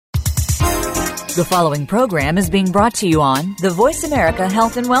The following program is being brought to you on the Voice America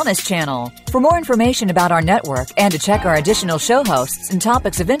Health and Wellness Channel. For more information about our network and to check our additional show hosts and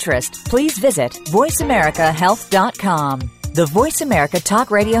topics of interest, please visit voiceamericahealth.com. The Voice America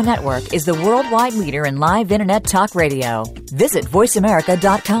Talk Radio Network is the worldwide leader in live Internet talk radio. Visit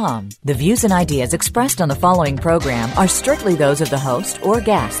voiceamerica.com. The views and ideas expressed on the following program are strictly those of the host or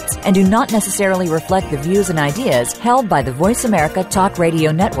guests and do not necessarily reflect the views and ideas held by the Voice America Talk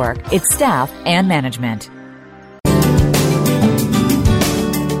Radio Network, its staff, and management.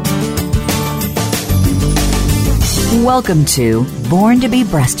 Welcome to Born to be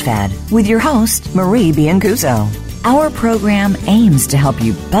Breastfed with your host, Marie Biancuzzo. Our program aims to help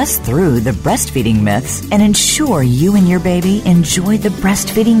you bust through the breastfeeding myths and ensure you and your baby enjoy the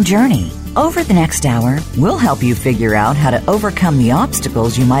breastfeeding journey. Over the next hour, we'll help you figure out how to overcome the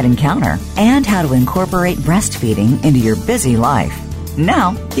obstacles you might encounter and how to incorporate breastfeeding into your busy life.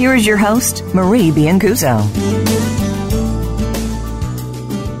 Now, here is your host, Marie Biancuzzo.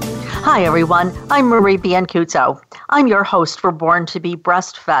 Hi, everyone. I'm Marie Biancuzzo. I'm your host for Born to be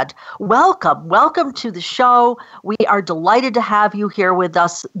Breastfed. Welcome to the show. We are delighted to have you here with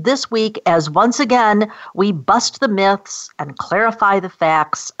us this week as once again we bust the myths and clarify the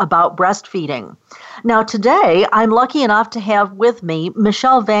facts about breastfeeding. Now today I'm lucky enough to have with me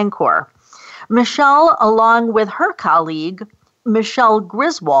Michele Vancour. Michele, along with her colleague Michelle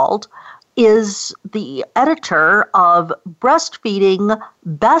Griswold, is the editor of Breastfeeding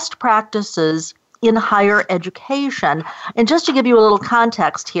Best Practices in Higher Education. And just to give you a little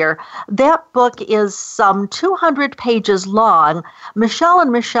context here, that book is some 200 pages long. Michele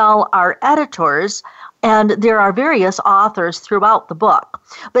and Michelle are editors, and there are various authors throughout the book.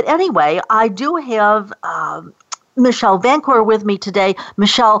 But anyway, I do have Michele Vancour with me today.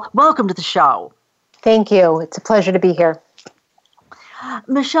 Michele, welcome to the show. Thank you. It's a pleasure to be here.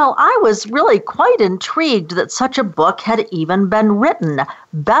 Michele, I was really quite intrigued that such a book had even been written.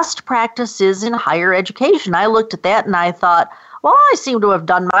 Best Practices in Higher Education. I looked at that and I thought, well, I seem to have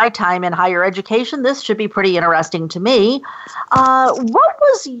done my time in higher education. This should be pretty interesting to me. What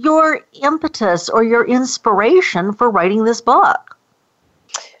was your impetus or your inspiration for writing this book?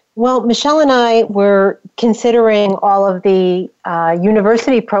 Well, Michelle and I were considering all of the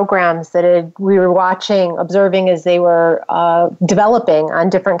university programs that we were observing as they were developing on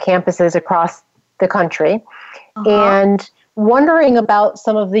different campuses across the country, and wondering about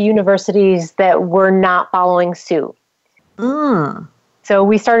some of the universities that were not following suit. So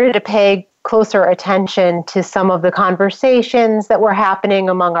we started to pay closer attention to some of the conversations that were happening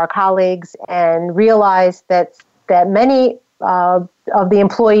among our colleagues and realized that many of the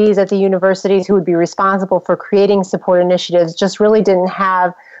employees at the universities who would be responsible for creating support initiatives just really didn't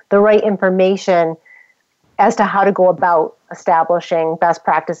have the right information as to how to go about establishing best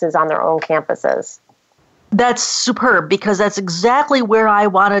practices on their own campuses. That's superb, because that's exactly where I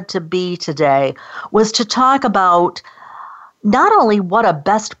wanted to be today, was to talk about not only what a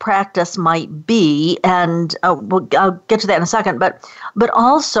best practice might be, and I'll get to that in a second, but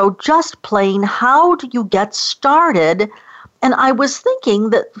also just plain how do you get started. And I was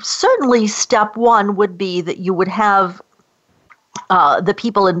thinking that certainly step one would be that you would have the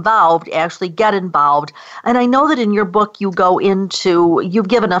people involved actually get involved. And I know that in your book you've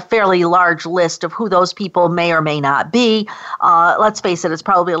given a fairly large list of who those people may or may not be. Let's face it, it's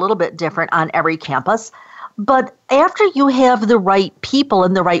probably a little bit different on every campus. But after you have the right people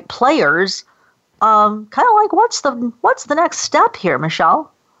and the right players, kind of like what's the next step here,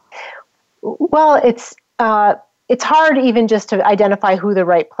 Michele? Well, it's hard even just to identify who the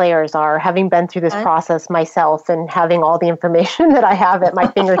right players are. Having been through this process myself and having all the information that I have at my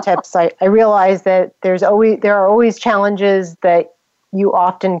fingertips, I realize that there are always challenges that you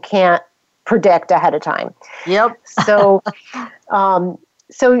often can't predict ahead of time. Yep. So,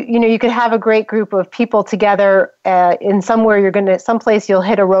 you could have a great group of people together in someplace you'll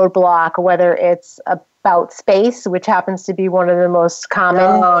hit a roadblock, whether it's about space, which happens to be one of the most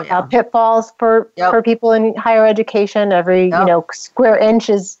common pitfalls for people in higher education. Every square inch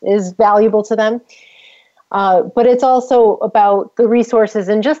is valuable to them. But it's also about the resources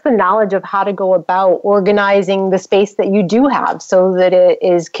and just the knowledge of how to go about organizing the space that you do have so that it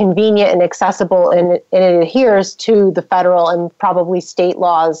is convenient and accessible and it adheres to the federal and probably state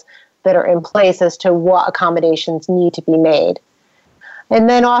laws that are in place as to what accommodations need to be made. And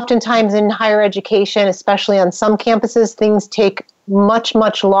then oftentimes in higher education, especially on some campuses, things take much,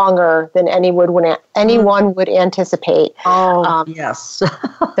 much longer than anyone would anticipate. Yes.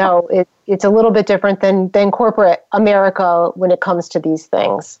 So it's a little bit different than corporate America when it comes to these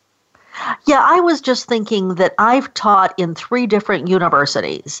things. Yeah, I was just thinking that I've taught in 3 different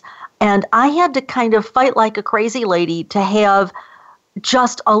universities. And I had to kind of fight like a crazy lady to have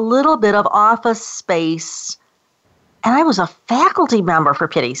just a little bit of office space. And I was a faculty member, for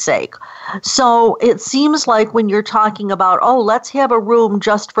pity's sake. So it seems like when you're talking about, let's have a room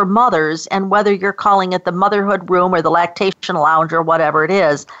just for mothers, and whether you're calling it the motherhood room or the lactation lounge or whatever it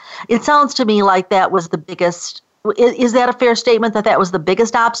is, it sounds to me like that was the biggest. Is that a fair statement, that was the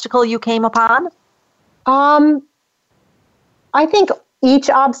biggest obstacle you came upon? I think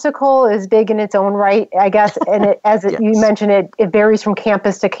each obstacle is big in its own right, I guess. And Yes. you mentioned, it varies from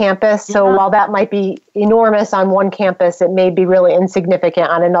campus to campus. So while that might be enormous on one campus, it may be really insignificant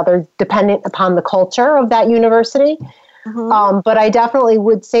on another, dependent upon the culture of that university. Mm-hmm. But I definitely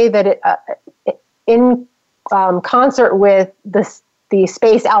would say that in concert with the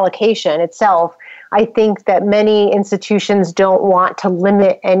space allocation itself, I think that many institutions don't want to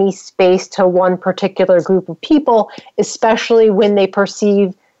limit any space to one particular group of people, especially when they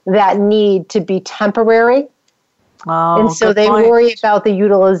perceive that need to be temporary. And so they worry about the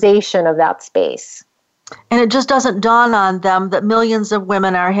utilization of that space. And it just doesn't dawn on them that millions of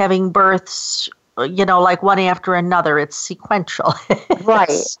women are having births, like one after another. It's sequential.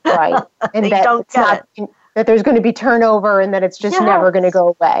 Right. And that there's going to be turnover, and that it's just never going to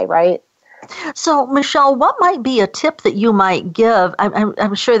go away, right? So, Michele, what might be a tip that you might give?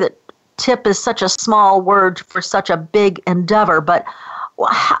 I'm sure that tip is such a small word for such a big endeavor, but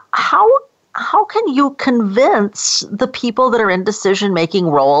how can you convince the people that are in decision-making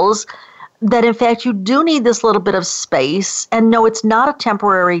roles that, in fact, you do need this little bit of space, and no, it's not a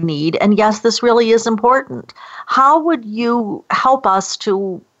temporary need, and yes, this really is important? How would you help us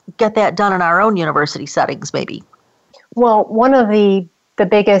to get that done in our own university settings, maybe? Well, one of the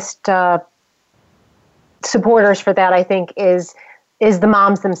biggest supporters for that, I think, is the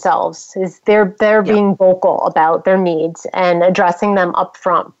moms themselves. Is they're being vocal about their needs and addressing them up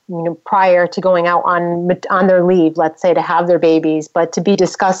front, prior to going out on their leave, let's say, to have their babies, but to be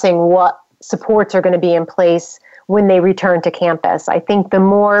discussing what supports are going to be in place when they return to campus. I think the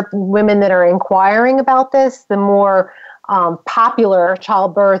more women that are inquiring about this, the more popular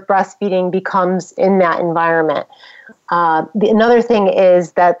childbirth, breastfeeding becomes in that environment. Another thing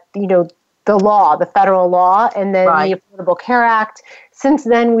is that, the law, the federal law, and then the Affordable Care Act. Since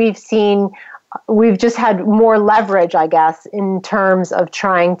then, we've just had more leverage, I guess, in terms of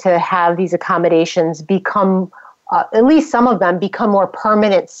trying to have these accommodations become, at least some of them, become more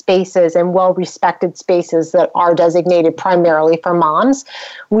permanent spaces and well-respected spaces that are designated primarily for moms.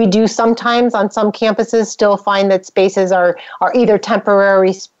 We do sometimes on some campuses still find that spaces are either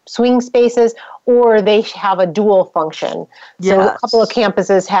temporary swing spaces or they have a dual function. Yes. So a couple of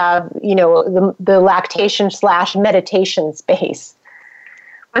campuses have, the lactation/meditation space.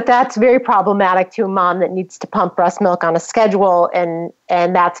 But that's very problematic to a mom that needs to pump breast milk on a schedule, and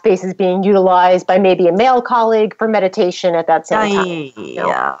that space is being utilized by maybe a male colleague for meditation at that same time.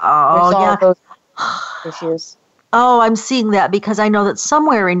 Those issues. Oh, I'm seeing that because I know that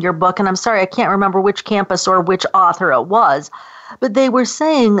somewhere in your book, and I'm sorry, I can't remember which campus or which author it was, but they were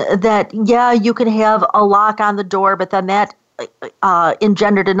saying that, you could have a lock on the door, but then that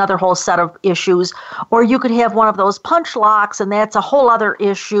engendered another whole set of issues. Or you could have one of those punch locks, and that's a whole other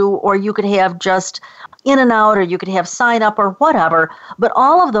issue. Or you could have just in and out, or you could have sign up or whatever. But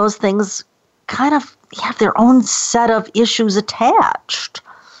all of those things kind of have their own set of issues attached.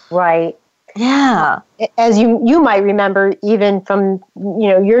 Right. Yeah. As you might remember, even from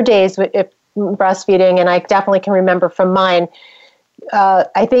your days with breastfeeding, and I definitely can remember from mine,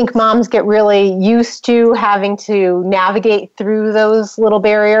 I think moms get really used to having to navigate through those little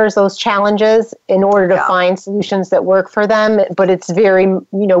barriers, those challenges, in order to find solutions that work for them. But it's very,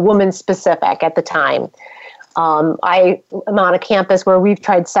 woman specific at the time. I am on a campus where we've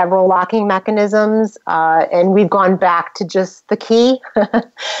tried several locking mechanisms, and we've gone back to just the key,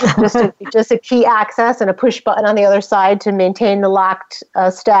 just a key access and a push button on the other side to maintain the locked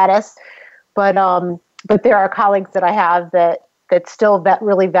status. But there are colleagues that I have that still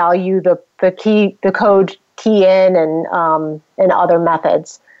really value the code key in and other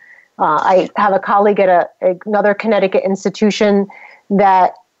methods. I have a colleague at another Connecticut institution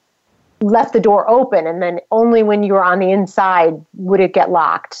that left the door open, and then only when you were on the inside would it get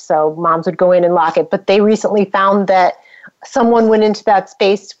locked. So moms would go in and lock it. But they recently found that someone went into that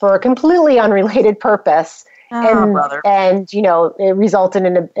space for a completely unrelated purpose. And it resulted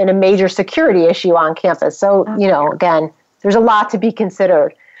in a major security issue on campus. So, again, there's a lot to be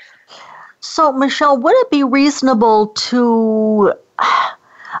considered. So, Michele, would it be reasonable to,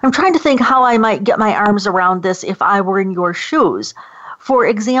 I'm trying to think how I might get my arms around this if I were in your shoes. For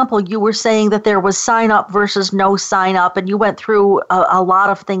example, you were saying that there was sign up versus no sign up, and you went through a lot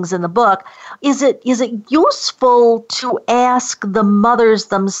of things in the book. Is it useful to ask the mothers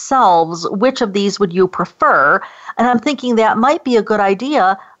themselves which of these would you prefer? And I'm thinking that might be a good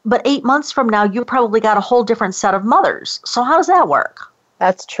idea, but 8 months from now, you probably got a whole different set of mothers. So how does that work?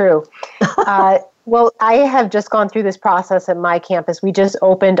 That's true. Well, I have just gone through this process at my campus. We just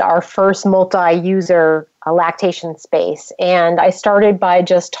opened our first multi-user lactation space. And I started by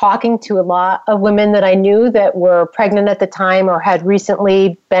just talking to a lot of women that I knew that were pregnant at the time or had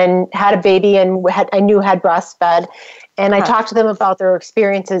recently had a baby and I knew had breastfed. And I talked to them about their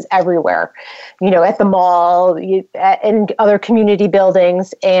experiences everywhere, at the mall, in other community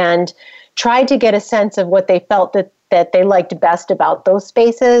buildings, and tried to get a sense of what they felt that they liked best about those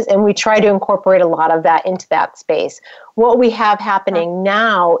spaces, and we try to incorporate a lot of that into that space. What we have happening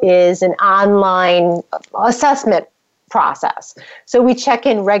now is an online assessment process. So we check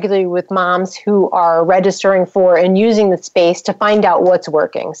in regularly with moms who are registering for and using the space to find out what's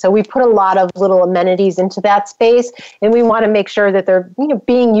working. So we put a lot of little amenities into that space, and we want to make sure that they're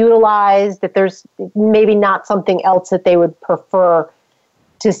being utilized, that there's maybe not something else that they would prefer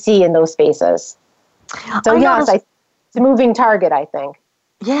to see in those spaces. So it's a moving target, I think.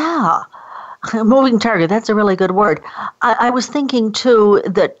 Yeah, moving target. That's a really good word. I was thinking, too,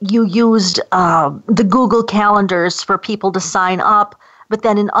 that you used the Google calendars for people to sign up, but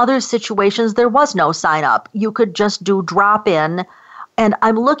then in other situations, there was no sign up. You could just do drop in. And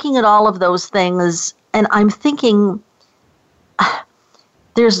I'm looking at all of those things, and I'm thinking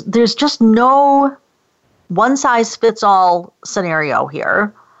there's just no one-size-fits-all scenario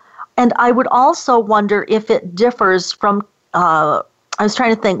here. And I would also wonder if it differs from, I was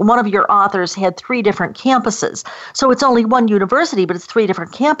trying to think, one of your authors had 3 different campuses. So it's only one university, but it's 3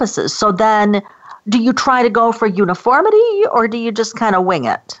 different campuses. So then do you try to go for uniformity, or do you just kind of wing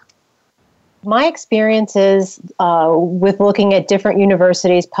it? My experiences with looking at different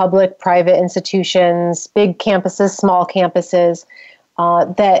universities, public, private institutions, big campuses, small campuses,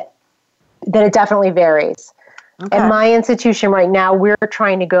 that it definitely varies. Okay. At my institution right now, we're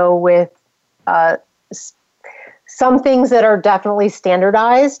trying to go with some things that are definitely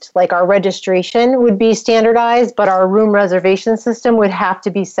standardized, like our registration would be standardized, but our room reservation system would have to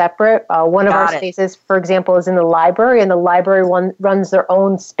be separate. One of our spaces, for example, is in the library, and the library runs their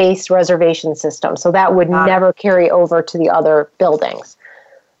own space reservation system. So that would never carry over to the other buildings.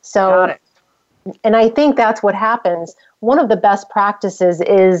 So, and I think that's what happens. One of the best practices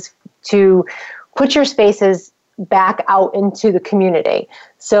is to put your spaces back out into the community.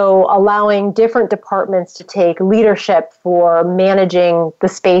 So allowing different departments to take leadership for managing the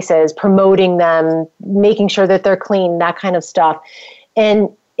spaces, promoting them, making sure that they're clean, that kind of stuff. And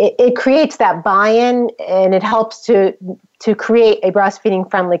it creates that buy-in, and it helps to create a breastfeeding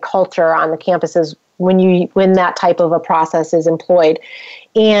friendly culture on the campuses when that type of a process is employed.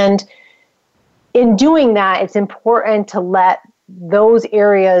 And in doing that, it's important to let those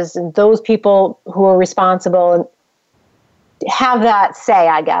areas and those people who are responsible and have that say,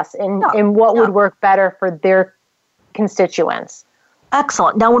 I guess, in what would work better for their constituents.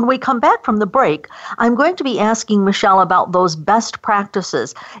 Excellent. Now, when we come back from the break, I'm going to be asking Michele about those best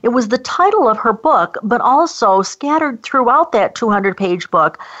practices. It was the title of her book, but also scattered throughout that 200-page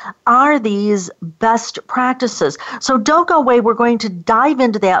book are these best practices. So don't go away. We're going to dive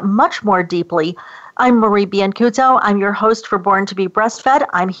into that much more deeply. I'm Marie Biancuzzo. I'm your host for Born to be Breastfed.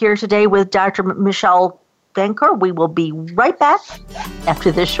 I'm here today with Dr. Michele Vancour. We will be right back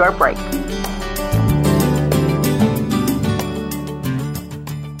after this short break.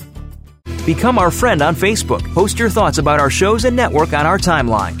 Become our friend on Facebook. Post your thoughts about our shows and network on our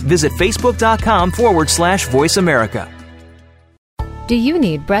timeline. Visit facebook.com/Voice America. Do you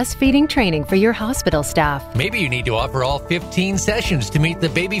need breastfeeding training for your hospital staff? Maybe you need to offer all 15 sessions to meet the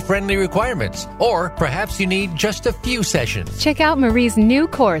baby-friendly requirements. Or perhaps you need just a few sessions. Check out Marie's new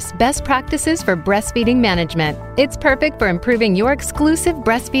course, Best Practices for Breastfeeding Management. It's perfect for improving your exclusive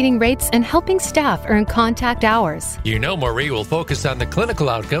breastfeeding rates and helping staff earn contact hours. You know Marie will focus on the clinical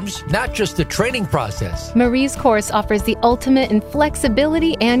outcomes, not just the training process. Marie's course offers the ultimate in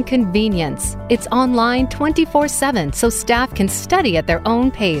flexibility and convenience. It's online 24/7, so staff can study at their own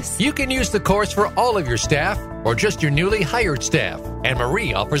pace. You can use the course for all of your staff or just your newly hired staff. And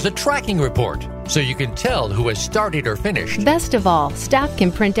Marie offers a tracking report, so you can tell who has started or finished. Best of all, staff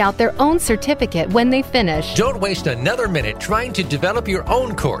can print out their own certificate when they finish. Don't waste another minute trying to develop your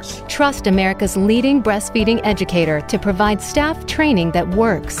own course. Trust America's leading breastfeeding educator to provide staff training that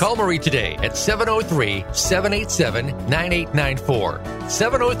works. Call Marie today at 703-787-9894.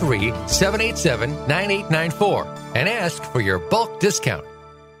 703-787-9894. and ask for your bulk discount.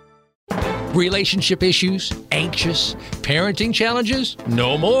 Relationship issues? Anxious? Parenting challenges?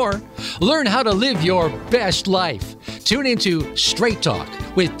 No more. Learn how to live your best life. Tune into Straight Talk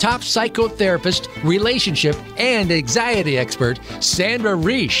with top psychotherapist, relationship, and anxiety expert Sandra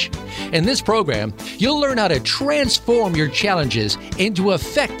Reish. In this program, you'll learn how to transform your challenges into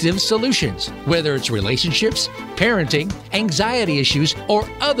effective solutions, whether it's relationships, parenting, anxiety issues, or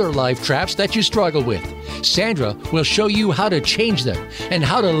other life traps that you struggle with. Sandra will show you how to change them and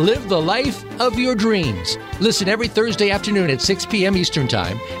how to live the life of your dreams. Listen every Thursday afternoon at 6 p.m. Eastern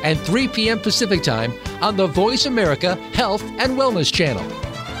Time and 3 p.m. Pacific Time on the Voice America Health and Wellness Channel.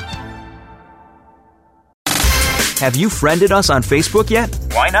 Have you friended us on Facebook yet?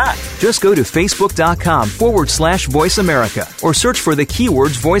 Why not? Just go to facebook.com/Voice America or search for the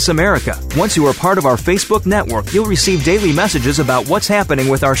keywords Voice America. Once you are part of our Facebook network, you'll receive daily messages about what's happening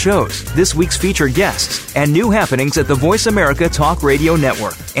with our shows, this week's featured guests, and new happenings at the Voice America Talk Radio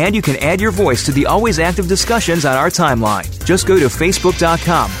Network. And you can add your voice to the always active discussions on our timeline. Just go to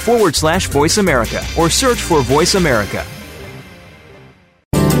facebook.com/Voice America or search for Voice America.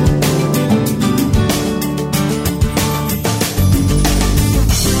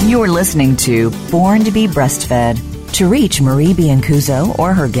 You're listening to Born to be Breastfed. To reach Marie Biancuzzo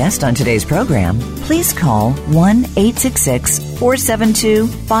or her guest on today's program, please call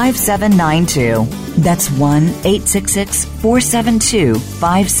 1-866-472-5792. That's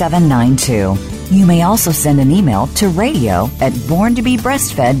 1-866-472-5792. You may also send an email to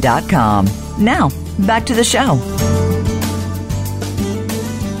radio@borntobebreastfed.com. Now, back to the show.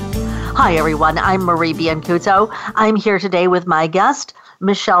 Hi, everyone. I'm Marie Biancuzzo. I'm here today with my guest,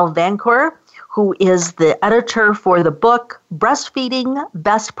 Michele Vancour, who is the editor for the book Breastfeeding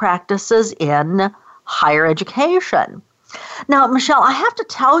Best Practices in Higher Education. Now, Michele, I have to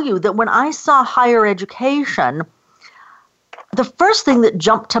tell you that when I saw higher education, the first thing that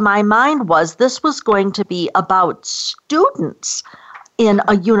jumped to my mind was this was going to be about students in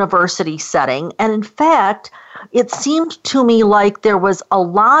a university setting. And in fact, it seemed to me like there was a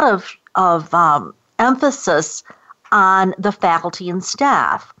lot of emphasis on the faculty and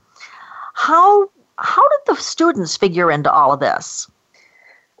staff. How did the students figure into all of this?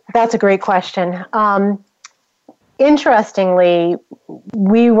 That's a great question. Interestingly,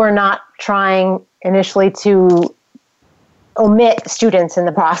 we were not trying initially to omit students in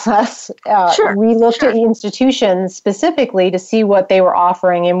the process. We looked at institutions specifically to see what they were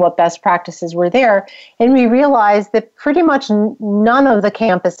offering and what best practices were there. And we realized that pretty much none of the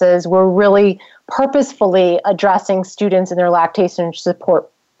campuses were really purposefully addressing students in their lactation support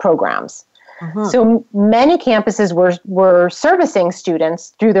programs. Mm-hmm. So many campuses were servicing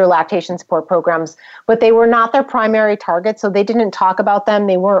students through their lactation support programs, but they were not their primary target, so they didn't talk about them.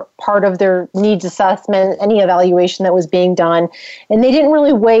 They weren't part of their needs assessment, any evaluation that was being done, and they didn't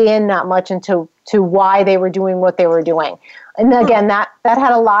really weigh in that much into why they were doing what they were doing. And again, that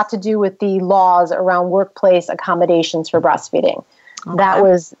had a lot to do with the laws around workplace accommodations for breastfeeding. Okay.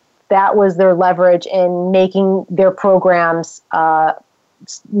 That was their leverage in making their programs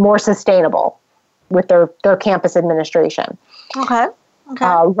more sustainable with their campus administration. Okay.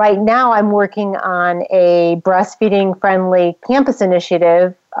 Right now, I'm working on a breastfeeding-friendly campus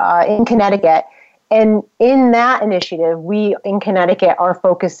initiative in Connecticut. And in that initiative, we in Connecticut are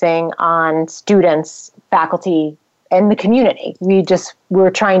focusing on students, faculty, and the community. We're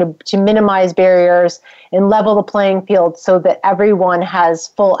trying to minimize barriers and level the playing field so that everyone has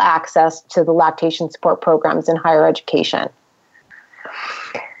full access to the lactation support programs in higher education.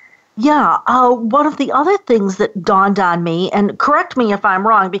 Yeah, one of the other things that dawned on me, and correct me if I'm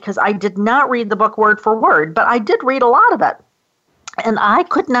wrong because I did not read the book word for word, but I did read a lot of it. And I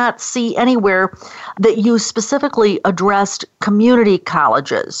could not see anywhere that you specifically addressed community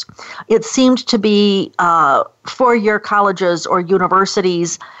colleges. It seemed to be four-year colleges or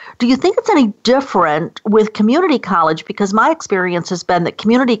universities. Do you think it's any different with community college? Because my experience has been that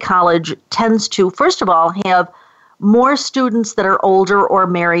community college tends to, first of all, have more students that are older or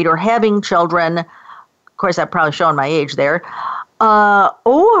married or having children. Of course, I'm probably showing my age there.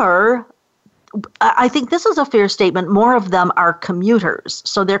 Or I think this is a fair statement. More of them are commuters.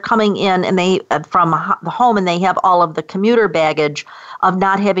 So they're coming in and they from the home and they have all of the commuter baggage of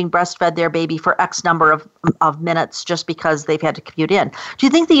not having breastfed their baby for X number of minutes just because they've had to commute in. Do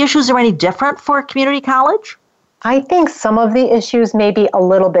you think the issues are any different for community college? I think some of the issues may be a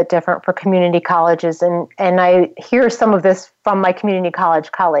little bit different for community colleges, and I hear some of this from my community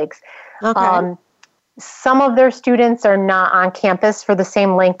college colleagues. Okay. Some of their students are not on campus for the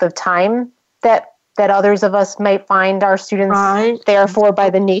same length of time that others of us might find our students there for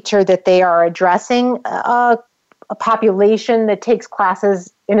by the nature that they are addressing a a population that takes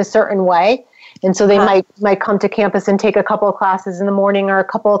classes in a certain way. And so they might come to campus and take a couple of classes in the morning or a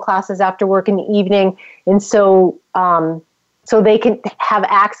couple of classes after work in the evening. And so so they can have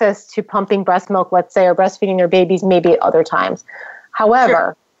access to pumping breast milk, let's say, or breastfeeding their babies maybe at other times.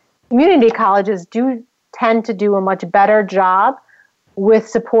 However, community colleges do tend to do a much better job with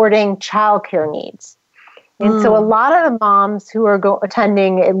supporting childcare needs. And so a lot of the moms who are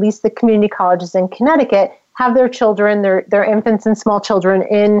attending at least the community colleges in Connecticut have their children, their infants and small children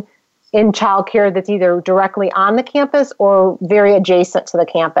in childcare that's either directly on the campus or very adjacent to the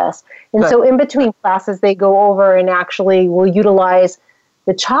campus. And so in between classes, they go over and actually will utilize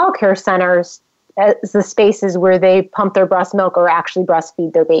the childcare centers as the spaces where they pump their breast milk or actually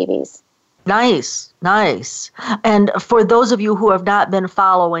breastfeed their babies. Nice. And for those of you who have not been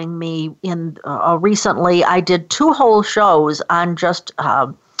following me in recently, I did 2 whole shows on just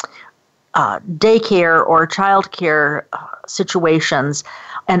daycare or childcare situations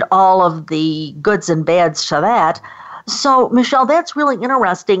and all of the goods and bads to that. So, Michele, that's really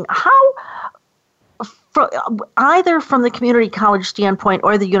interesting. How, either from the community college standpoint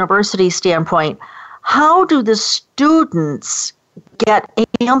or the university standpoint, how do the students get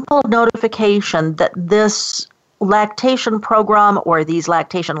ample notification that this lactation program or these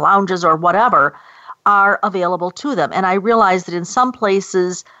lactation lounges or whatever are available to them? And I realize that in some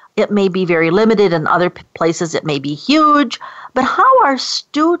places it may be very limited, in other places it may be huge, but how are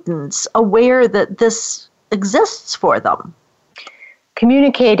students aware that this exists for them?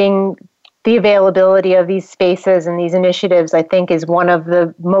 Communicating the availability of these spaces and these initiatives, I think, is one of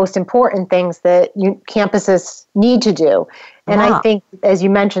the most important things that campuses need to do. And I think, as you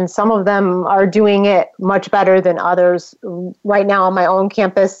mentioned, some of them are doing it much better than others. Right now on my own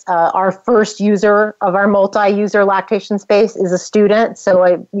campus, our first user of our multi-user lactation space is a student.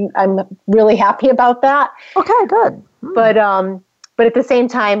 So I'm really happy about that. Okay, good. But at the same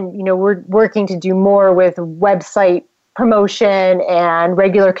time, we're working to do more with website promotion and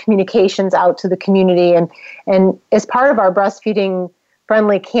regular communications out to the community. And as part of our breastfeeding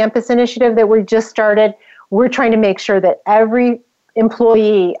friendly campus initiative that we just started, we're trying to make sure that every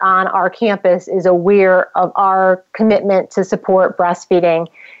employee on our campus is aware of our commitment to support breastfeeding.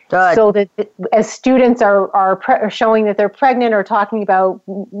 Good. So that as students are showing that they're pregnant or talking about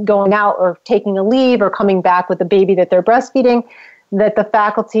going out or taking a leave or coming back with a baby that they're breastfeeding, that the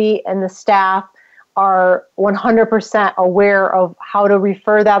faculty and the staff are 100% aware of how to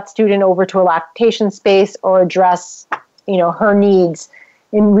refer that student over to a lactation space or address, her needs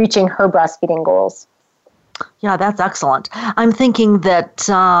in reaching her breastfeeding goals. Yeah, that's excellent. I'm thinking that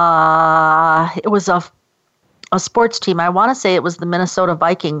it was a sports team. I want to say it was the Minnesota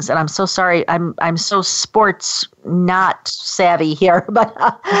Vikings, and I'm so sorry. I'm so sports not savvy here, but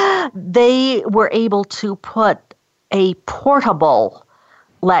they were able to put a portable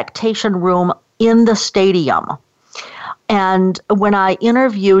lactation room in the stadium. And when I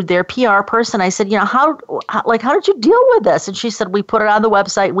interviewed their PR person, I said, how did you deal with this? And she said, we put it on the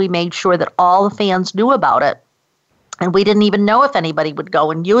website. We made sure that all the fans knew about it. And we didn't even know if anybody would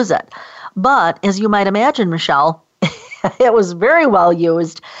go and use it. But as you might imagine, Michele, it was very well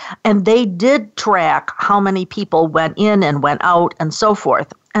used. And they did track how many people went in and went out and so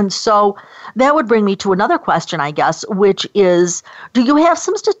forth. And so that would bring me to another question, I guess, which is, do you have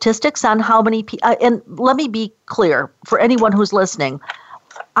some statistics on how many people, and let me be clear for anyone who's listening,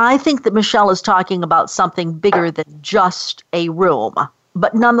 I think that Michele is talking about something bigger than just a room,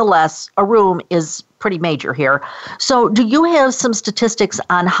 but nonetheless, a room is pretty major here. So do you have some statistics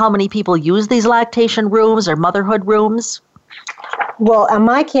on how many people use these lactation rooms or motherhood rooms? Well, on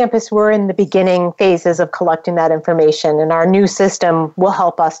my campus, we're in the beginning phases of collecting that information, and our new system will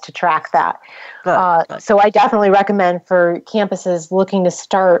help us to track that. Good. So I definitely recommend for campuses looking to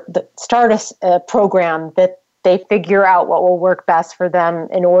start a program that they figure out what will work best for them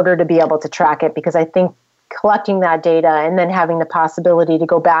in order to be able to track it, because I think collecting that data and then having the possibility to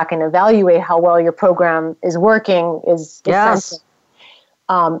go back and evaluate how well your program is working is essential.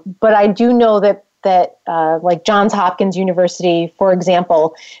 But I do know that like Johns Hopkins University, for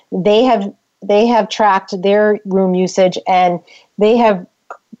example, they have tracked their room usage, and they have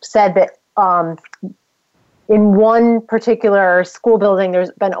said that in one particular school building,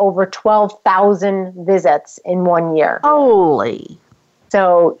 there's been over 12,000 visits in 1 year. Holy!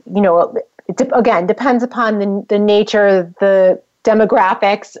 So, again, depends upon the nature, the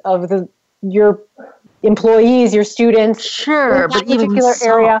demographics of your employees, your students. Sure, but in that particular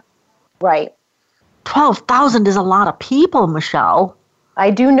area, right? 12,000 is a lot of people, Michele.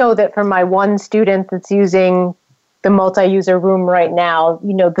 I do know that for my one student that's using the multi-user room right now,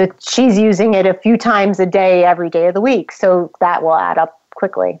 that she's using it a few times a day, every day of the week. So that will add up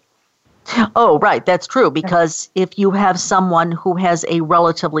quickly. Oh, right. That's true. Because if you have someone who has a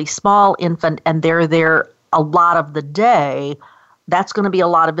relatively small infant and they're there a lot of the day, that's going to be a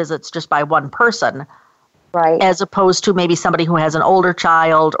lot of visits just by one person. Right. As opposed to maybe somebody who has an older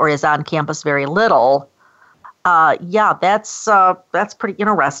child or is on campus very little. That's pretty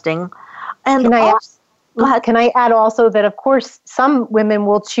interesting. And Can I add also that, of course, some women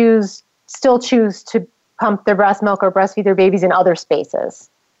will still choose to pump their breast milk or breastfeed their babies in other spaces,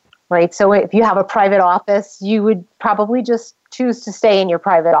 right? So if you have a private office, you would probably just choose to stay in your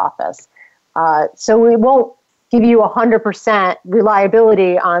private office. So it won't give you 100%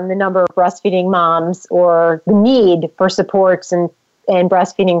 reliability on the number of breastfeeding moms or the need for supports and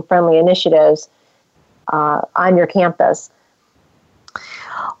breastfeeding-friendly initiatives on your campus.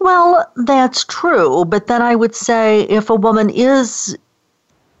 Well, that's true. But then I would say if a woman is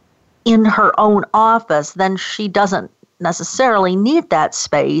in her own office, then she doesn't necessarily need that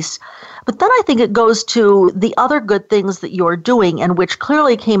space. But then I think it goes to the other good things that you're doing and which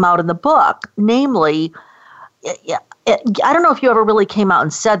clearly came out in the book. Namely, I don't know if you ever really came out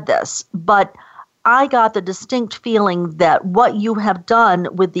and said this, but I got the distinct feeling that what you have done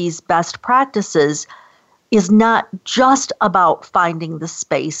with these best practices is not just about finding the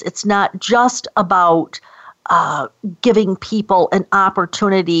space. It's not just about giving people an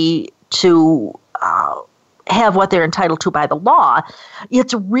opportunity to have what they're entitled to by the law.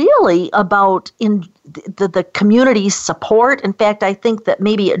 It's really about in the community support. In fact, I think that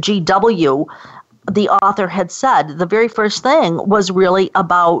maybe at GW, the author had said the very first thing was really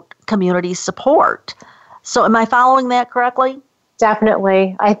about community support. So am I following that correctly?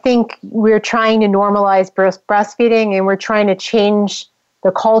 Definitely. I think we're trying to normalize breastfeeding, and we're trying to change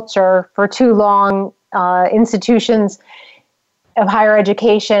the culture. For too long, institutions of higher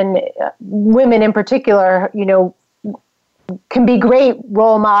education, women in particular, can be great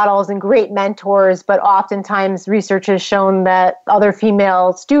role models and great mentors, but oftentimes research has shown that other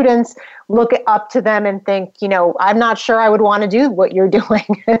female students look up to them and think, I'm not sure I would want to do what you're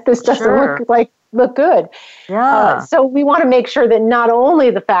doing. This doesn't look good. Yeah. So we want to make sure that not only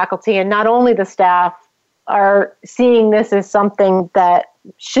the faculty and not only the staff are seeing this as something that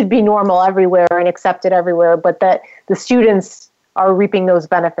should be normal everywhere and accepted everywhere, but that the students are reaping those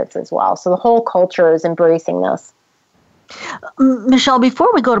benefits as well. So the whole culture is embracing this. Michele, before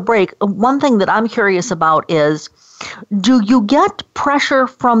we go to break, one thing that I'm curious about is, do you get pressure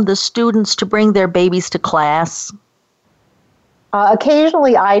from the students to bring their babies to class?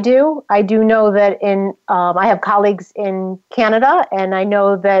 Occasionally I do. I do know that I have colleagues in Canada, and I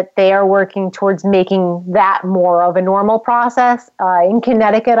know that they are working towards making that more of a normal process. In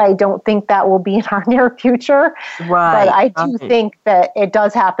Connecticut, I don't think that will be in our near future. Right. But I do think that it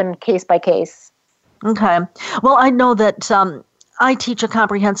does happen case by case. Okay. Well, I know that I teach a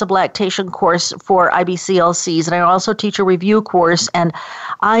comprehensive lactation course for IBCLCs, and I also teach a review course, and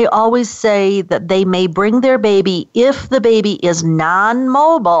I always say that they may bring their baby if the baby is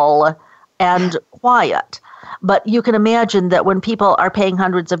non-mobile and quiet. But you can imagine that when people are paying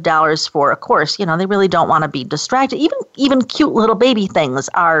hundreds of dollars for a course, they really don't want to be distracted. Even cute little baby things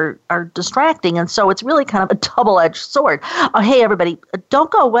are distracting, and so it's really kind of a double-edged sword. Hey, everybody,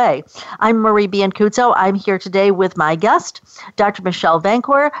 don't go away. I'm Marie Biancuzzo. I'm here today with my guest, Dr. Michele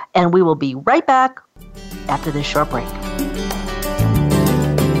Vancour, and we will be right back after this short break.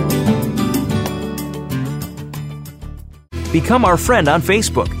 Become our friend on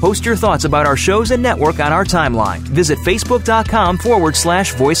Facebook. Post your thoughts about our shows and network on our timeline. Visit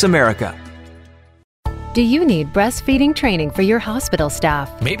facebook.com/Voice America. Do you need breastfeeding training for your hospital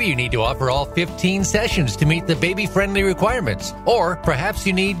staff? Maybe you need to offer all 15 sessions to meet the baby-friendly requirements. Or perhaps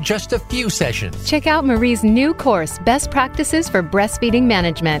you need just a few sessions. Check out Marie's new course, Best Practices for Breastfeeding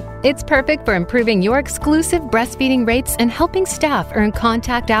Management. It's perfect for improving your exclusive breastfeeding rates and helping staff earn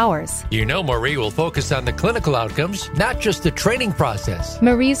contact hours. Marie will focus on the clinical outcomes, not just the training process.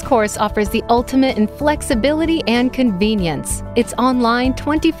 Marie's course offers the ultimate in flexibility and convenience. It's online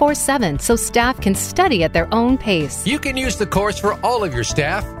 24/7, so staff can study at their own pace. You can use the course for all of your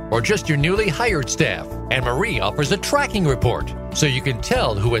staff or just your newly hired staff. And Marie offers a tracking report, so you can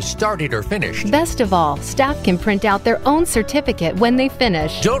tell who has started or finished. Best of all, staff can print out their own certificate when they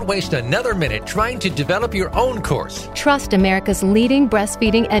finish. Don't waste another minute trying to develop your own course. Trust America's leading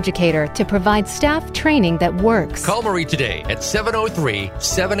breastfeeding educator to provide staff training that works. Call Marie today at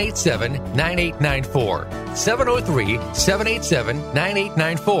 703-787-9894.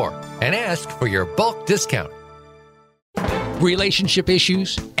 703-787-9894 and ask for your bulk discount. Relationship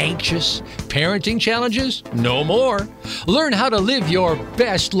issues? Anxious? Parenting challenges? No more. Learn how to live your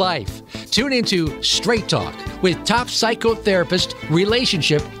best life. Tune into Straight Talk with top psychotherapist,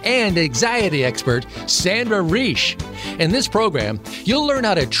 relationship, and anxiety expert Sandra Reisch. In this program, you'll learn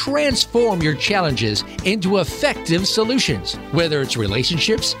how to transform your challenges into effective solutions, whether it's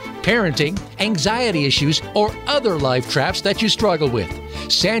relationships, parenting, anxiety issues, or other life traps that you struggle with.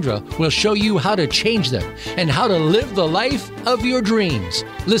 Sandra will show you how to change them and how to live the life of your dreams.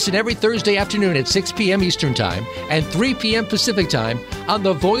 Listen every Thursday afternoon at 6 p.m. Eastern Time and 3 p.m. Pacific Time on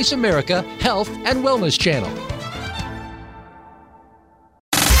the Voice America Health and Wellness Channel.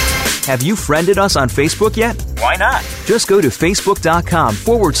 Have you friended us on Facebook yet? Why not? Just go to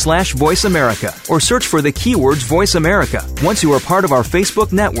facebook.com/Voice America or search for the keywords Voice America. Once you are part of our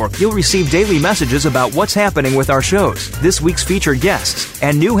Facebook network, you'll receive daily messages about what's happening with our shows, this week's featured guests,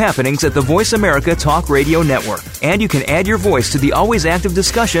 and new happenings at the Voice America Talk Radio Network. And you can add your voice to the always active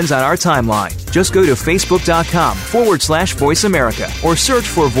discussions on our timeline. Just go to facebook.com/Voice America or search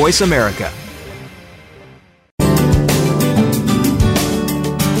for Voice America.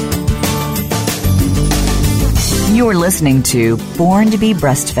 You're listening to Born to be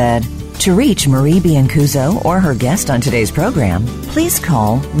Breastfed. To reach Marie Biancuzzo or her guest on today's program, please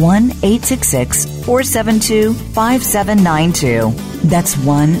call 1-866-472-5792. That's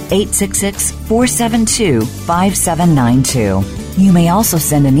 1-866-472-5792. You may also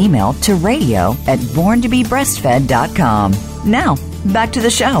send an email to radio@borntobebreastfed.com. Now, back to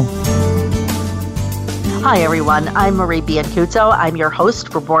the show. Hi, everyone. I'm Marie Biancuzzo. I'm your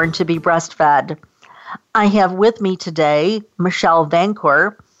host for Born to be Breastfed. I have with me today Michele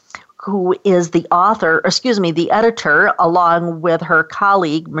Vancour, who is the editor, along with her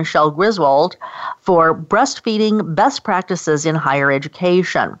colleague, Michelle Griswold, for Breastfeeding Best Practices in Higher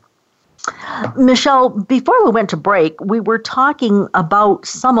Education. Michelle, before we went to break, we were talking about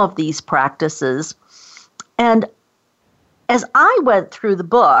some of these practices. And as I went through the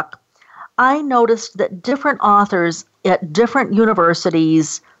book, I noticed that different authors at different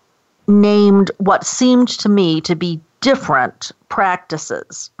universities named what seemed to me to be different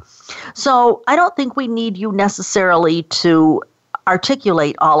practices. So I don't think we need you necessarily to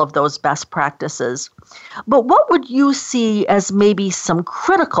articulate all of those best practices. But what would you see as maybe some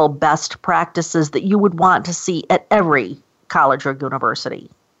critical best practices that you would want to see at every college or university?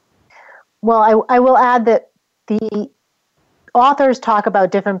 Well, I will add that the authors talk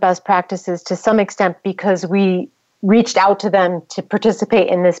about different best practices to some extent because we reached out to them to participate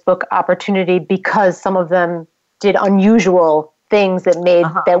in this book opportunity because some of them did unusual things that made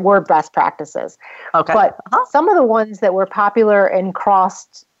that were best practices. Okay. But some of the ones that were popular and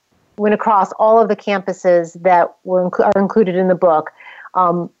went across all of the campuses that are included in the book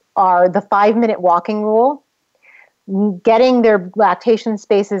are the 5-minute walking rule, getting their lactation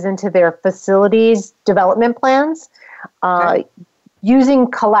spaces into their facilities development plans, using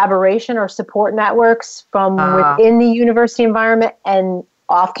collaboration or support networks from within the university environment and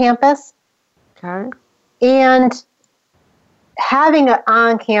off campus. Okay. And having an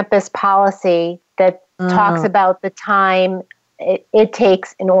on-campus policy that talks about the time it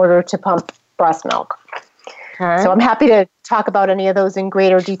takes in order to pump breast milk. Okay. So I'm happy to talk about any of those in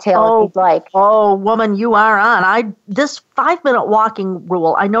greater detail if you'd like. Oh, woman, you are on. This 5-minute walking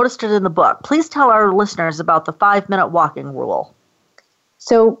rule, I noticed it in the book. Please tell our listeners about the 5-minute walking rule.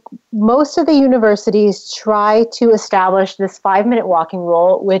 So most of the universities try to establish this 5-minute walking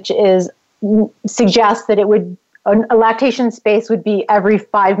rule, which suggests that a lactation space would be every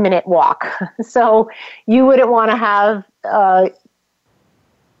 5-minute walk. So you wouldn't want to have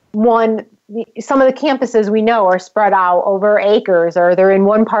some of the campuses we know are spread out over acres, or they're in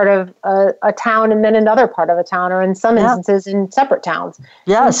one part of a town and then another part of a town, or in some instances in separate towns.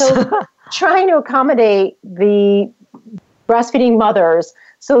 Yes. And so trying to accommodate the breastfeeding mothers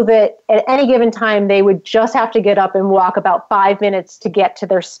so that at any given time they would just have to get up and walk about 5 minutes to get to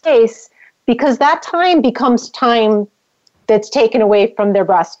their space, because that time becomes time that's taken away from their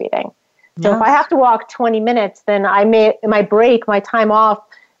breastfeeding. So if I have to walk 20 minutes, then my break, my time off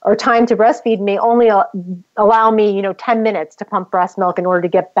or time to breastfeed may only allow me, 10 minutes to pump breast milk in order to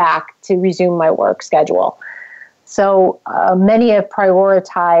get back to resume my work schedule. So many have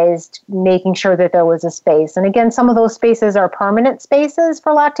prioritized making sure that there was a space. And again, some of those spaces are permanent spaces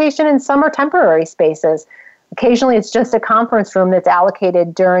for lactation and some are temporary spaces. Occasionally, it's just a conference room that's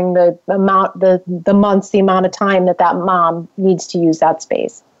allocated during the amount of time that mom needs to use that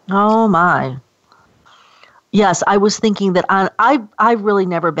space. Oh, my. Yes, I was thinking that I've really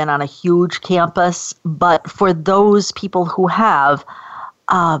never been on a huge campus, but for those people who have,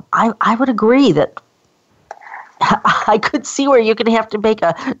 I would agree that I could see where you could have to make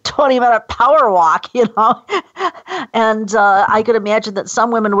a 20-minute power walk, and I could imagine that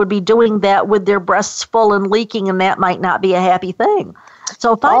some women would be doing that with their breasts full and leaking, and that might not be a happy thing.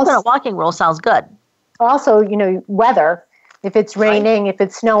 So 5-minute walking rule sounds good. Also, weather. If it's raining, if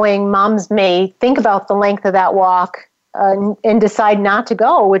it's snowing, moms may think about the length of that walk and decide not to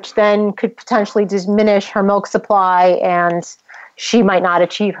go, which then could potentially diminish her milk supply, and she might not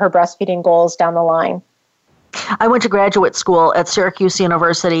achieve her breastfeeding goals down the line. I went to graduate school at Syracuse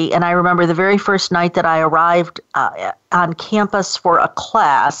University, and I remember the very first night that I arrived on campus for a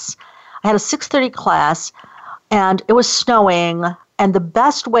class. I had a 6:30 class, and it was snowing, and the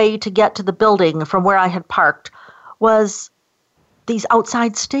best way to get to the building from where I had parked was these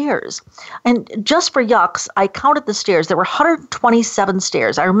outside stairs. And just for yucks, I counted the stairs. There were 127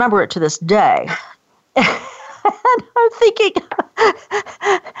 stairs. I remember it to this day. And I'm thinking,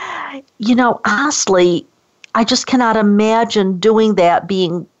 honestly, I just cannot imagine doing that,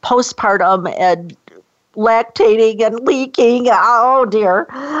 being postpartum and lactating and leaking. Oh, dear.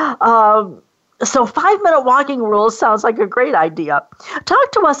 So 5-minute walking rule sounds like a great idea.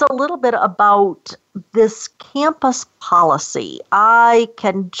 Talk to us a little bit about this campus policy. I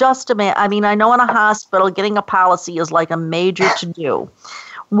can just imagine, I know in a hospital getting a policy is like a major to-do.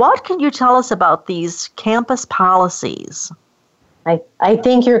 What can you tell us about these campus policies? I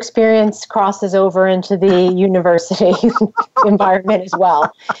think your experience crosses over into the university environment as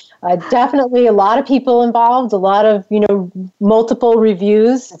well. Definitely a lot of people involved, a lot of, multiple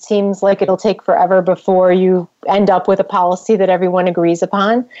reviews. It seems like it'll take forever before you end up with a policy that everyone agrees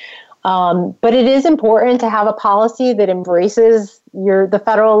upon. But it is important to have a policy that embraces the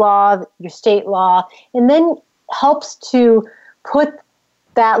federal law, your state law, and then helps to put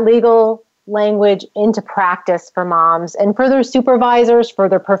that legal language into practice for moms and for their supervisors, for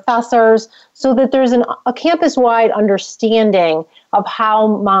their professors, so that there's a campus-wide understanding of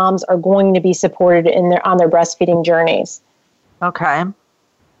how moms are going to be supported on their breastfeeding journeys. Okay.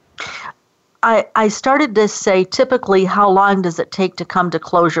 I started to say, typically, how long does it take to come to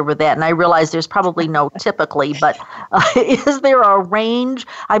closure with that? And I realize there's probably no typically, but is there a range?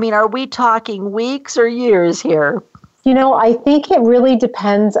 Are we talking weeks or years here? I think it really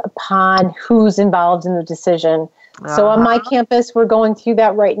depends upon who's involved in the decision. Uh-huh. So on my campus, we're going through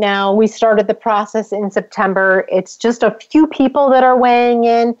that right now. We started the process in September. It's just a few people that are weighing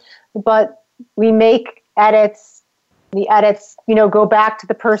in, but we make edits. The edits, go back to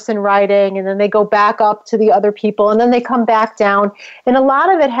the person writing, and then they go back up to the other people, and then they come back down. And a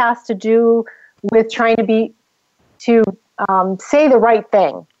lot of it has to do with trying to say the right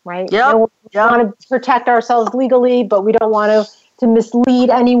thing. Right? Yep. We want to protect ourselves legally, but we don't want to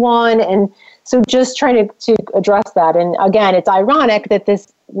mislead anyone. And so just trying to address that. And again, it's ironic that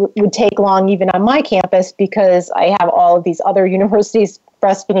this would take long even on my campus, because I have all of these other universities'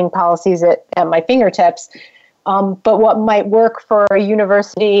 breastfeeding policies at my fingertips. But what might work for a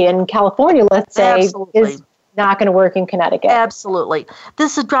university in California, let's say, is not going to work in Connecticut. Absolutely.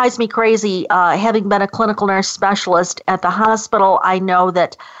 This drives me crazy. Having been a clinical nurse specialist at the hospital, I know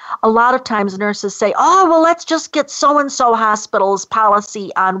that a lot of times nurses say, oh, well, let's just get so-and-so hospital's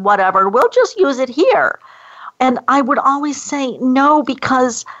policy on whatever. We'll just use it here. And I would always say no,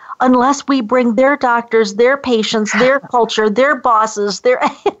 because unless we bring their doctors, their patients, their culture, their bosses,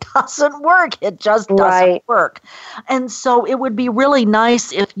 it doesn't work. It just doesn't work. And so it would be really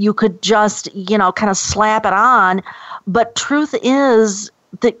nice if you could just, kind of slap it on. But truth is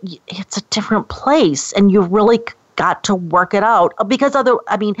that it's a different place, and you've really got to work it out, because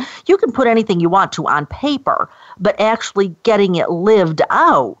you can put anything you want to on paper, but actually getting it lived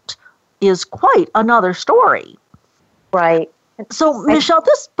out is quite another story. Right. So, Michele,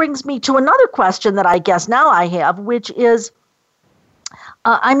 this brings me to another question that I guess now I have, which is,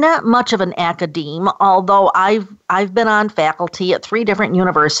 I'm not much of an academe, although I've been on faculty at 3 different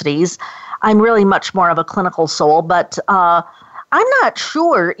universities. I'm really much more of a clinical soul, but I'm not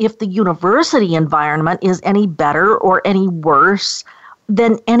sure if the university environment is any better or any worse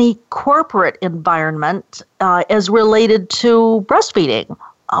than any corporate environment as related to breastfeeding.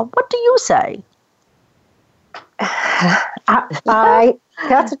 What do you say?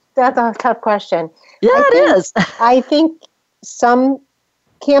 That's a tough question. Yeah, it is. I think some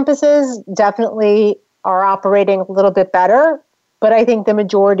campuses definitely are operating a little bit better, but I think the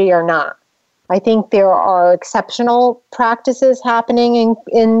majority are not. I think there are exceptional practices happening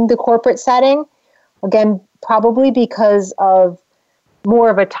in the corporate setting, again, probably because of more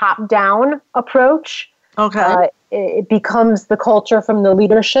of a top-down approach. Okay. It becomes the culture from the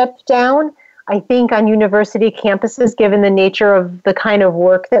leadership down. I think on university campuses, given the nature of the kind of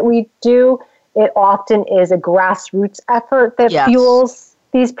work that we do, it often is a grassroots effort that fuels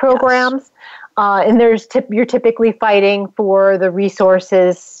these programs. And you're typically fighting for the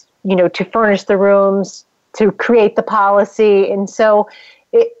resources, to furnish the rooms, to create the policy. And so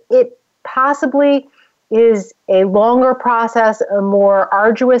it possibly is a longer process, a more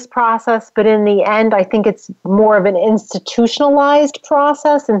arduous process, but in the end, I think it's more of an institutionalized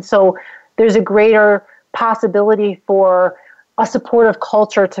process. And so there's a greater possibility for a supportive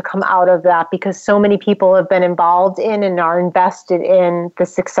culture to come out of that, because so many people have been involved in and are invested in the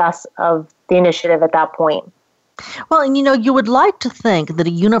success of the initiative at that point. Well, and you would like to think that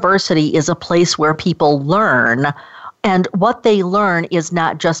a university is a place where people learn, and what they learn is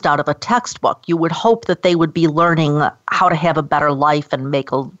not just out of a textbook. You would hope that they would be learning how to have a better life and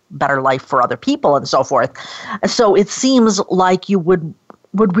make a better life for other people and so forth. So it seems like you would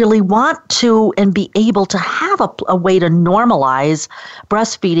really want to and be able to have a way to normalize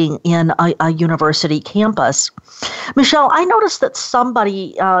breastfeeding in a university campus. Michele, I noticed that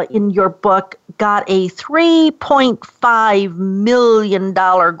somebody in your book got a $3.5 million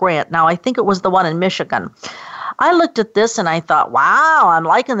grant. Now, I think it was the one in Michigan. I looked at this and I thought, wow, I'm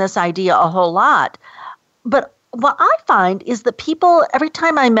liking this idea a whole lot. But what I find is that people, every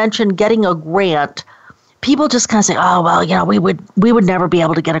time I mention getting a grant, people just kind of say, oh, well, we would never be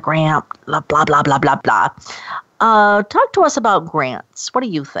able to get a grant, blah, blah, blah, blah, blah, blah. Talk to us about grants. What do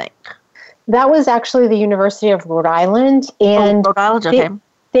you think? That was actually the University of Rhode Island. And Rhode Island, okay.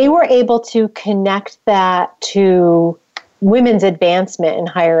 They were able to connect that to women's advancement in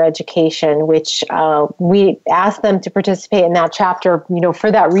higher education, which we asked them to participate in that chapter,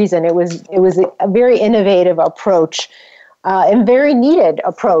 for that reason. It was a very innovative approach and very needed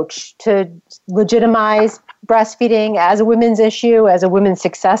approach to legitimize breastfeeding as a women's issue, as a women's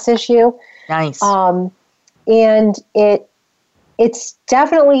success issue. Nice. And it's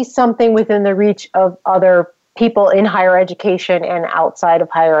definitely something within the reach of other people in higher education and outside of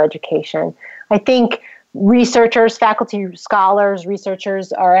higher education. I think researchers, faculty, scholars,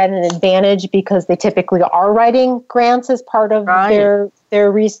 researchers are at an advantage because they typically are writing grants as part of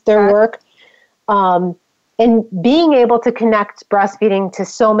their work. And being able to connect breastfeeding to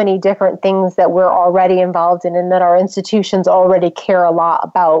so many different things that we're already involved in and that our institutions already care a lot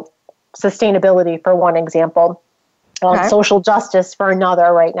about, sustainability for one example, social justice for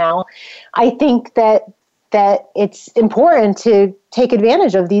another right now. I think that it's important to take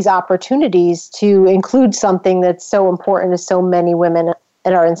advantage of these opportunities to include something that's so important to so many women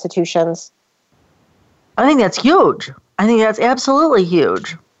in our institutions. I think that's huge. I think that's absolutely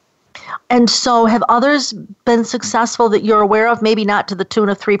huge. And so have others been successful that you're aware of? Maybe not to the tune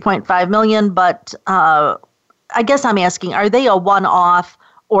of $3.5 million, but I guess I'm asking, are they a one-off,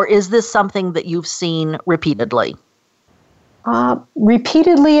 or is this something that you've seen repeatedly?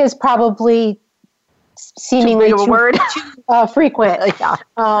 Repeatedly is probably seemingly too frequent. Yeah.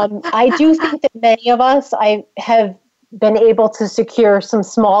 I do think that many of us have been able to secure some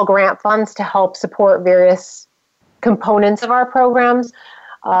small grant funds to help support various components of our programs.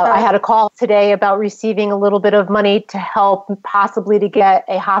 I had a call today about receiving a little bit of money to help possibly to get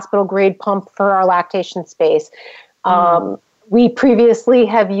a hospital-grade pump for our lactation space. We previously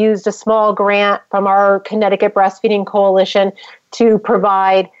have used a small grant from our Connecticut Breastfeeding Coalition to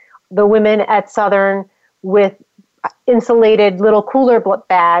provide the women at Southern with insulated little cooler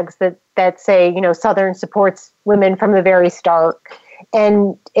bags that say, Southern supports women from the very start.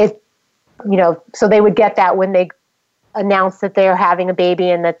 And so they would get that when they announce that they are having a baby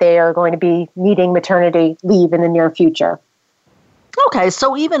and that they are going to be needing maternity leave in the near future. Okay,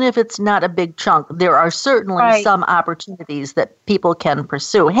 so even if it's not a big chunk, there are certainly some opportunities that people can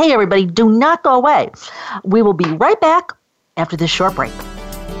pursue. Hey, everybody, do not go away. We will be right back after this short break.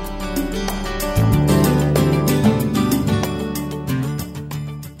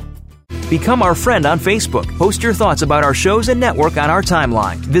 Become our friend on Facebook. Post your thoughts about our shows and network on our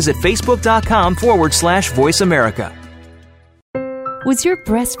timeline. Visit facebook.com/Voice America. Was your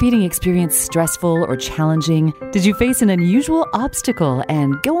breastfeeding experience stressful or challenging? Did you face an unusual obstacle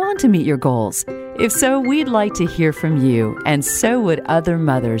and go on to meet your goals? If so, we'd like to hear from you, and so would other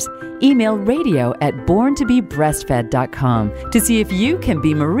mothers. Email radio@borntobebreastfed.com to see if you can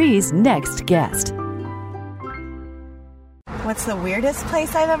be Marie's next guest. What's the weirdest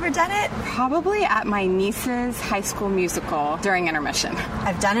place I've ever done it? Probably at my niece's high school musical during intermission.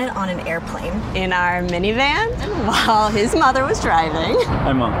 I've done it on an airplane. In our minivan while his mother was driving.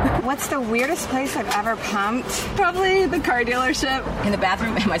 Hi, Mom. What's the weirdest place I've ever pumped? Probably the car dealership. In the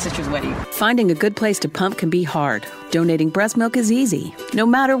bathroom at my sister's wedding. Finding a good place to pump can be hard. Donating breast milk is easy. No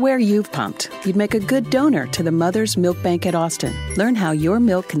matter where you've pumped, you'd make a good donor to the Mother's Milk Bank at Austin. Learn how your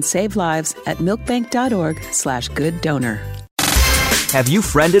milk can save lives at milkbank.org/gooddonor. Have you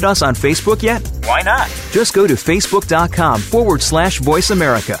friended us on Facebook yet? Why not? Just go to facebook.com/Voice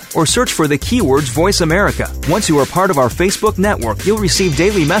America or search for the keywords Voice America. Once you are part of our Facebook network, you'll receive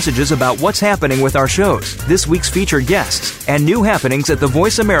daily messages about what's happening with our shows, this week's featured guests, and new happenings at the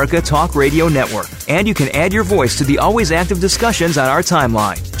Voice America Talk Radio Network. And you can add your voice to the always active discussions on our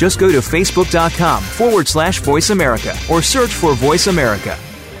timeline. Just go to facebook.com/Voice America or search for Voice America.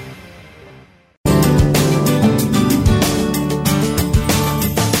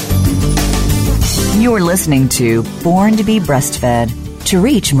 You're listening to Born to be Breastfed. To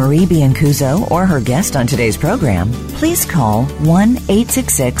reach Marie Biancuzzo or her guest on today's program, please call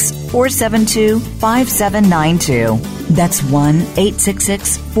 1-866-472-5792. That's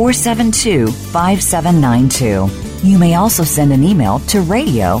 1-866-472-5792. You may also send an email to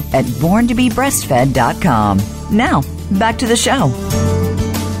radio@borntobebreastfed.com. Now, back to the show.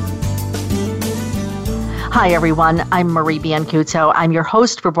 Hi, everyone. I'm Marie Biancuzzo. I'm your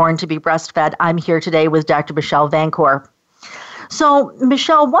host for Born to be Breastfed. I'm here today with Dr. Michele Vancour. So,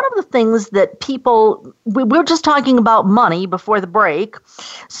 Michele, one of the things that we were just talking about money before the break.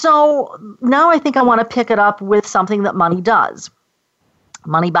 So now I think I want to pick it up with something that money does.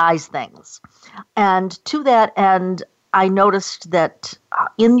 Money buys things. And to that end, I noticed that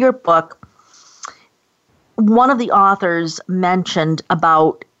in your book, one of the authors mentioned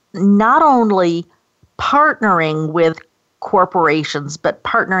about not only partnering with corporations, but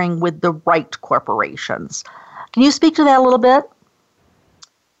partnering with the right corporations. Can you speak to that a little bit?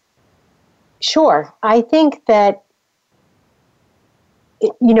 Sure. I think that,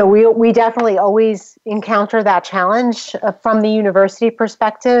 we definitely always encounter that challenge from the university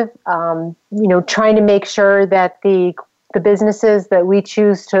perspective, trying to make sure that the businesses that we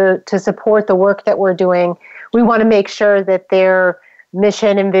choose to support the work that we're doing, we want to make sure that their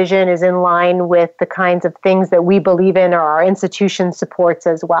mission and vision is in line with the kinds of things that we believe in or our institution supports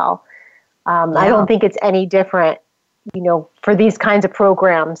as well. I don't think it's any different, for these kinds of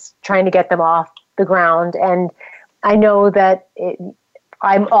programs, trying to get them off the ground. And I know that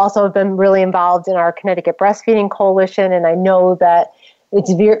I've also been really involved in our Connecticut Breastfeeding Coalition, and I know that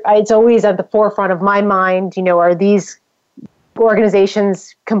it's always at the forefront of my mind, are these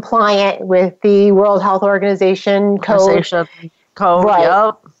organizations compliant with the World Health Organization code? Right.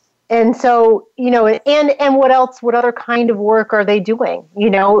 Yep. And so, and what else, what other kind of work are they doing?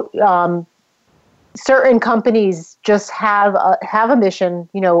 Certain companies just have a mission,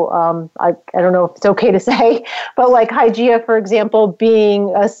 I don't know if it's okay to say, but like Hygieia, for example,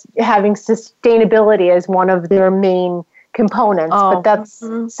 having sustainability as one of their main components, but that's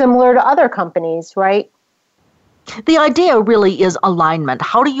similar to other companies, right? The idea really is alignment.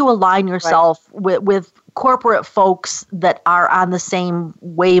 How do you align yourself with corporate folks that are on the same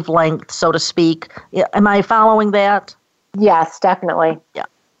wavelength, so to speak? Am I following that? Yes, definitely. Yeah.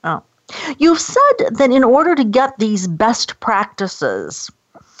 Oh. You've said that in order to get these best practices,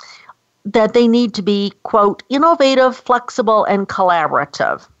 that they need to be, quote, innovative, flexible, and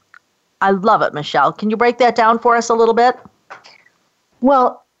collaborative. I love it, Michele. Can you break that down for us a little bit?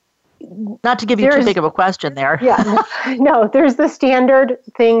 Well, not to give you too big of a question there. Yeah, no, there's the standard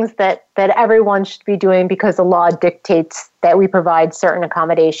things that everyone should be doing because the law dictates that we provide certain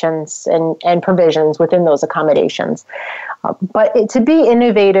accommodations and provisions within those accommodations. But to be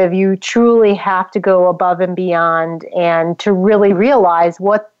innovative, you truly have to go above and beyond and to really realize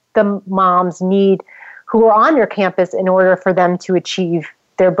what the moms need who are on your campus in order for them to achieve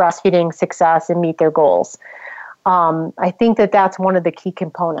their breastfeeding success and meet their goals. I think that's one of the key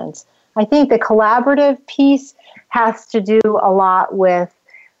components. I think the collaborative piece has to do a lot with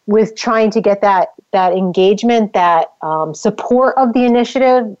trying to get that engagement, that support of the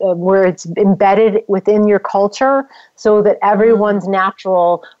initiative where it's embedded within your culture so that everyone's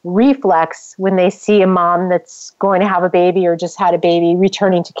natural reflex when they see a mom that's going to have a baby or just had a baby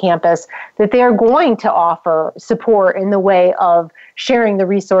returning to campus, that they're going to offer support in the way of sharing the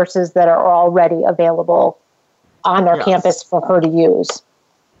resources that are already available on their campus for her to use.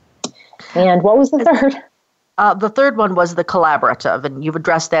 And what was the third? The third one was the collaborative, and you've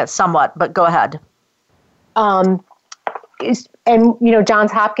addressed that somewhat, but go ahead. And,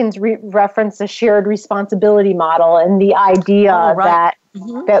 Johns Hopkins referenced the shared responsibility model and the idea that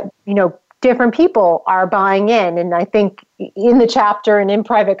different people are buying in. And I think in the chapter and in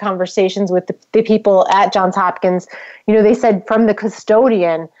private conversations with the people at Johns Hopkins, they said from the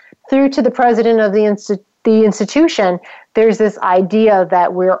custodian through to the president of the institution, there's this idea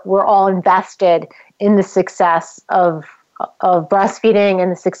that we're all invested in the success of breastfeeding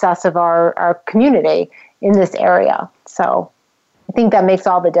and the success of our community in this area. So I think that makes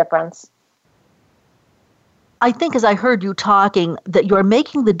all the difference. I think as I heard you talking, that you're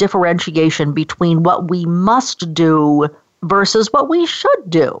making the differentiation between what we must do versus what we should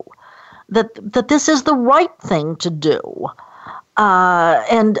do, that this is the right thing to do.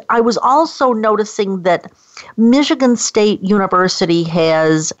 And I was also noticing that Michigan State University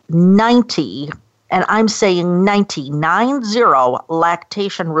has 90, and I'm saying 90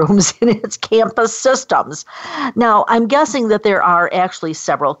 lactation rooms in its campus systems. Now, I'm guessing that there are actually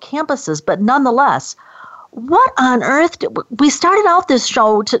several campuses, but nonetheless, what on earth we started out this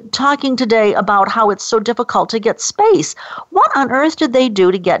show talking today about how it's so difficult to get space. What on earth did they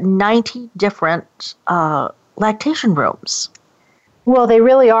do to get 90 different lactation rooms? Well, they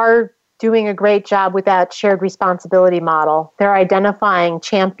really are doing a great job with that shared responsibility model. They're identifying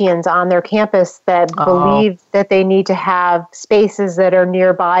champions on their campus that believe that they need to have spaces that are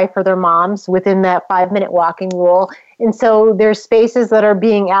nearby for their moms within that 5-minute walking rule. And so there's spaces that are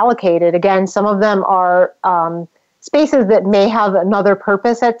being allocated. Again, some of them are spaces that may have another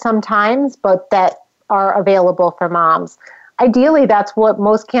purpose at some times, but that are available for moms. Ideally, that's what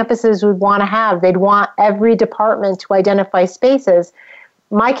most campuses would want to have. They'd want every department to identify spaces.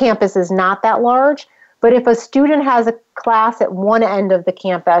 My campus is not that large, but if a student has a class at one end of the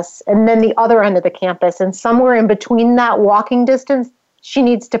campus and then the other end of the campus, and somewhere in between that walking distance, she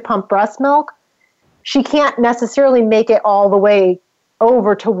needs to pump breast milk, she can't necessarily make it all the way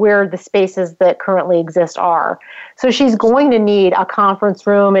over to where the spaces that currently exist are. So she's going to need a conference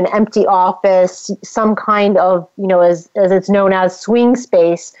room, an empty office, some kind of, as it's known as, swing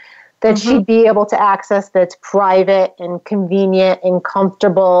space that she'd be able to access that's private and convenient and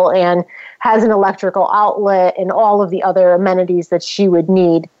comfortable and has an electrical outlet and all of the other amenities that she would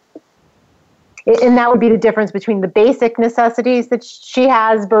need. And that would be the difference between the basic necessities that she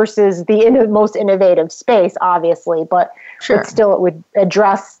has versus the most innovative space, obviously, but still it would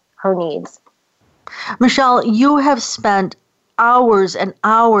address her needs. Michele, you have spent hours and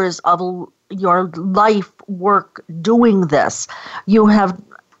hours of your life work doing this. You have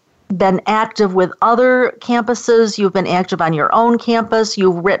been active with other campuses. You've been active on your own campus.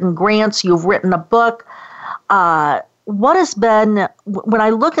 You've written grants. You've written a book. What has been, when I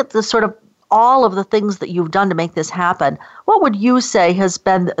look at the sort of all of the things that you've done to make this happen, what would you say has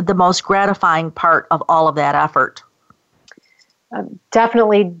been the most gratifying part of all of that effort?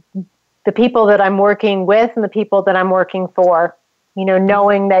 Definitely the people that I'm working with and the people that I'm working for.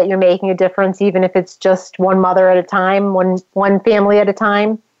 Knowing that you're making a difference, even if it's just one mother at a time, one family at a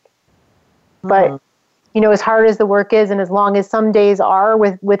time. But, as hard as the work is, and as long as some days are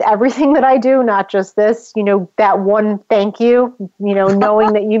with everything that I do, not just this, that one thank you,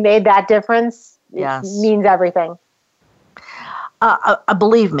 knowing that you made that difference, means everything.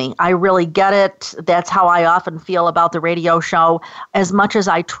 Believe me, I really get it. That's how I often feel about the radio show. As much as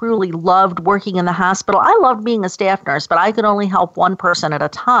I truly loved working in the hospital, I loved being a staff nurse, but I could only help one person at a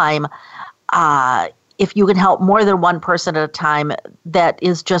time. If you can help more than one person at a time, that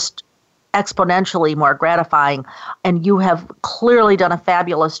is just exponentially more gratifying, and you have clearly done a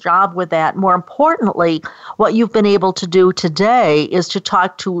fabulous job with that. More importantly, what you've been able to do today is to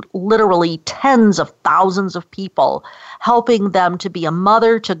talk to literally tens of thousands of people, helping them to be a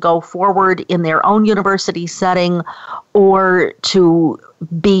mother, to go forward in their own university setting, or to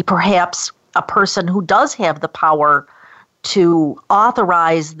be perhaps a person who does have the power to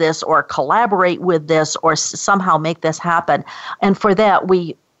authorize this or collaborate with this or somehow make this happen. And for that,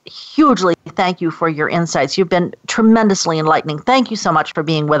 we hugely thank you for your insights. You've been tremendously enlightening. Thank you so much for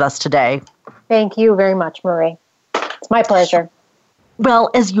being with us today. Thank you very much, Marie. It's my pleasure. Well,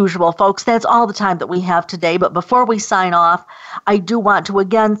 as usual, folks, that's all the time that we have today. But before we sign off, I do want to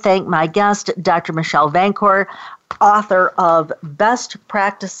again thank my guest, Dr. Michele Vancour, author of Best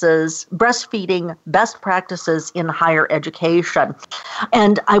Practices, Breastfeeding Best Practices in Higher Education.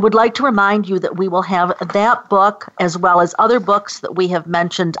 And I would like to remind you that we will have that book as well as other books that we have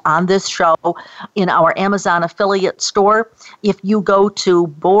mentioned on this show in our Amazon affiliate store. If you go to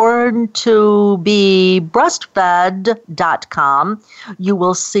borntobebreastfed.com, you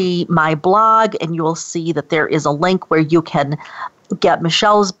will see my blog, and you will see that there is a link where you can get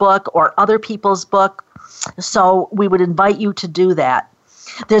Michele's book or other people's book. So we would invite you to do that.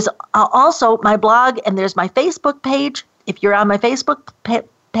 There's also my blog, and there's my Facebook page. If you're on my Facebook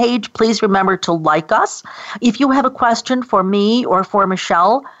page, please remember to like us. If you have a question for me or for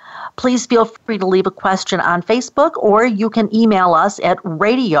Michele, please feel free to leave a question on Facebook, or you can email us at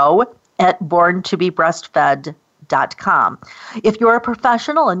radio@borntobebreastfed.com. If you're a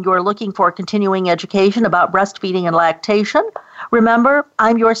professional and you're looking for continuing education about breastfeeding and lactation, remember,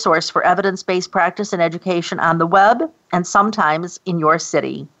 I'm your source for evidence-based practice and education on the web and sometimes in your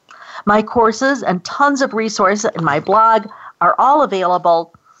city. My courses and tons of resources in my blog are all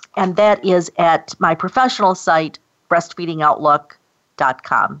available, and that is at my professional site,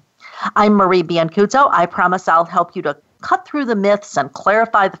 breastfeedingoutlook.com. I'm Marie Biancuzzo. I promise I'll help you to cut through the myths and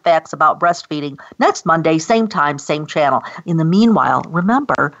clarify the facts about breastfeeding next Monday, same time, same channel. In the meanwhile,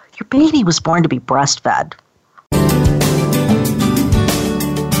 remember, your baby was born to be breastfed.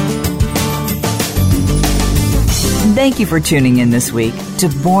 Thank you for tuning in this week to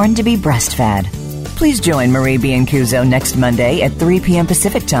Born to be Breastfed. Please join Marie Biancuzzo next Monday at 3 p.m.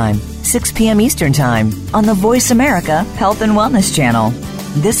 Pacific Time, 6 p.m. Eastern Time on the Voice America Health and Wellness Channel.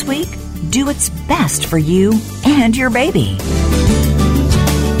 This week, do what's best for you and your baby.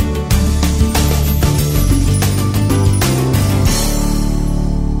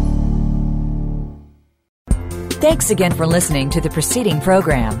 Thanks again for listening to the preceding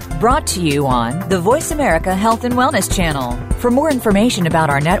program, brought to you on the Voice America Health and Wellness Channel. For more information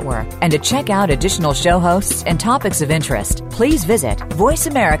about our network and to check out additional show hosts and topics of interest, please visit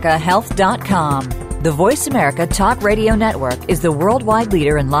voiceamericahealth.com. The Voice America Talk Radio Network is the worldwide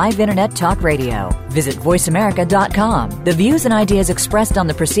leader in live Internet talk radio. Visit voiceamerica.com. The views and ideas expressed on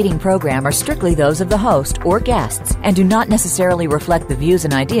the preceding program are strictly those of the host or guests and do not necessarily reflect the views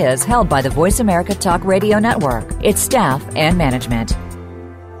and ideas held by the Voice America Talk Radio Network, its staff, and management.